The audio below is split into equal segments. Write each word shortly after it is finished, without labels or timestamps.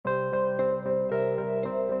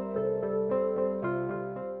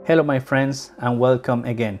Hello my friends and welcome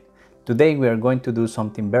again. Today we are going to do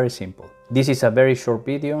something very simple. This is a very short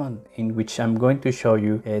video in which I'm going to show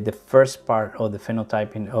you the first part of the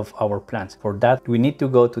phenotyping of our plants. For that we need to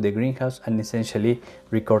go to the greenhouse and essentially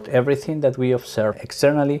record everything that we observe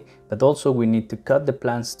externally, but also we need to cut the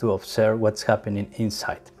plants to observe what's happening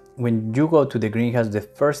inside. When you go to the greenhouse, the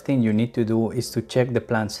first thing you need to do is to check the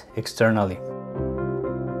plants externally.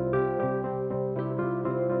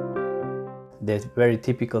 The very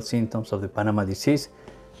typical symptoms of the Panama disease: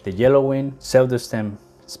 the yellowing, pseudostem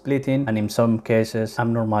splitting, and in some cases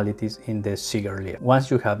abnormalities in the sugar layer.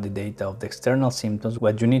 Once you have the data of the external symptoms,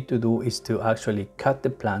 what you need to do is to actually cut the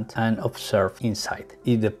plant and observe inside.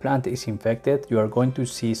 If the plant is infected, you are going to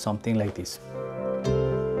see something like this.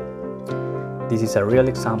 This is a real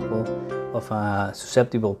example of a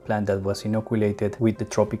susceptible plant that was inoculated with the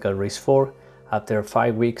tropical race 4. After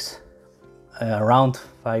 5 weeks, around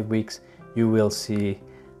 5 weeks, you will see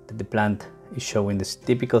that the plant is showing the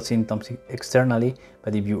typical symptoms externally,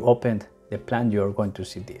 but if you open the plant, you are going to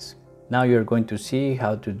see this. Now you're going to see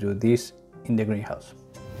how to do this in the greenhouse.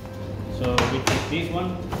 So we take this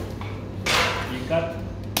one, you cut.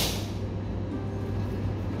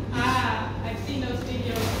 I've seen those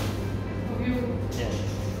videos of you. Yes,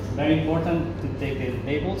 very important to take the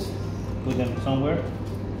labels, put them somewhere,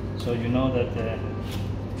 so you know that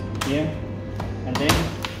here, and then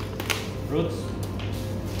roots,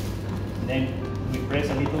 then we press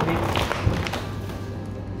a little bit,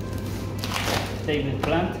 take the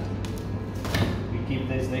plant, we keep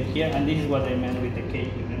this like here, and this is what I meant with the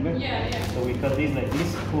cake, remember? Yeah. So we cut this like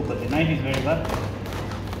this. Oh, but the knife is very bad.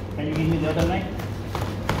 Can you give me the other knife?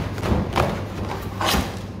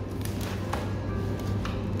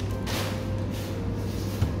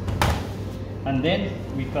 And then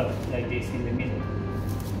we cut like this in the middle.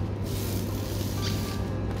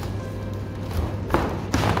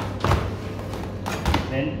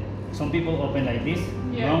 Then some people open like this,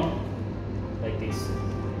 wrong, like this.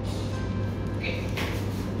 Okay.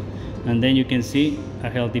 And then you can see a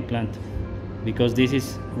healthy plant, because this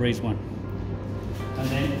is race 1. And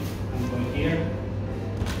then I'm going here.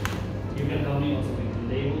 You can help me also with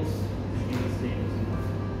the labels.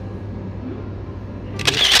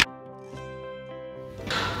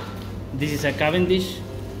 This is a Cavendish.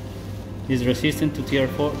 It's resistant to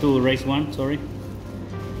TR4, to race 1, sorry.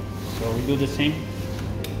 So we do the same.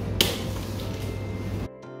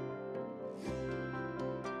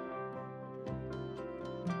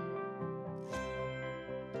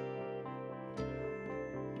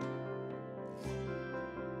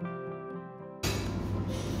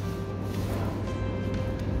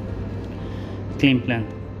 Clean plant.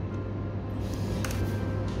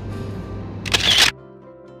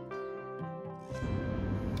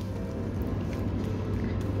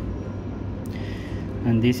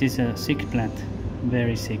 And this is a sick plant,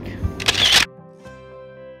 very sick.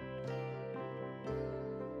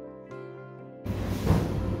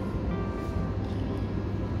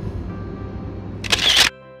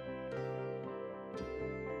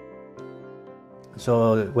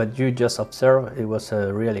 So what you just observed, it was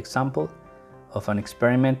a real example of an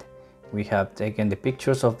experiment. We have taken the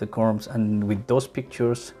pictures of the corms, and with those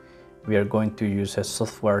pictures we are going to use a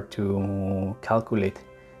software to calculate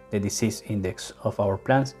the disease index of our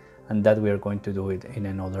plants, and that we are going to do it in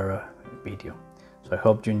another video. So I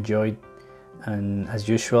hope you enjoyed, and as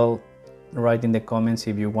usual, write in the comments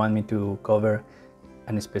if you want me to cover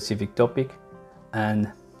a specific topic, and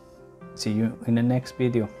see you in the next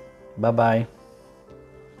video. Bye bye.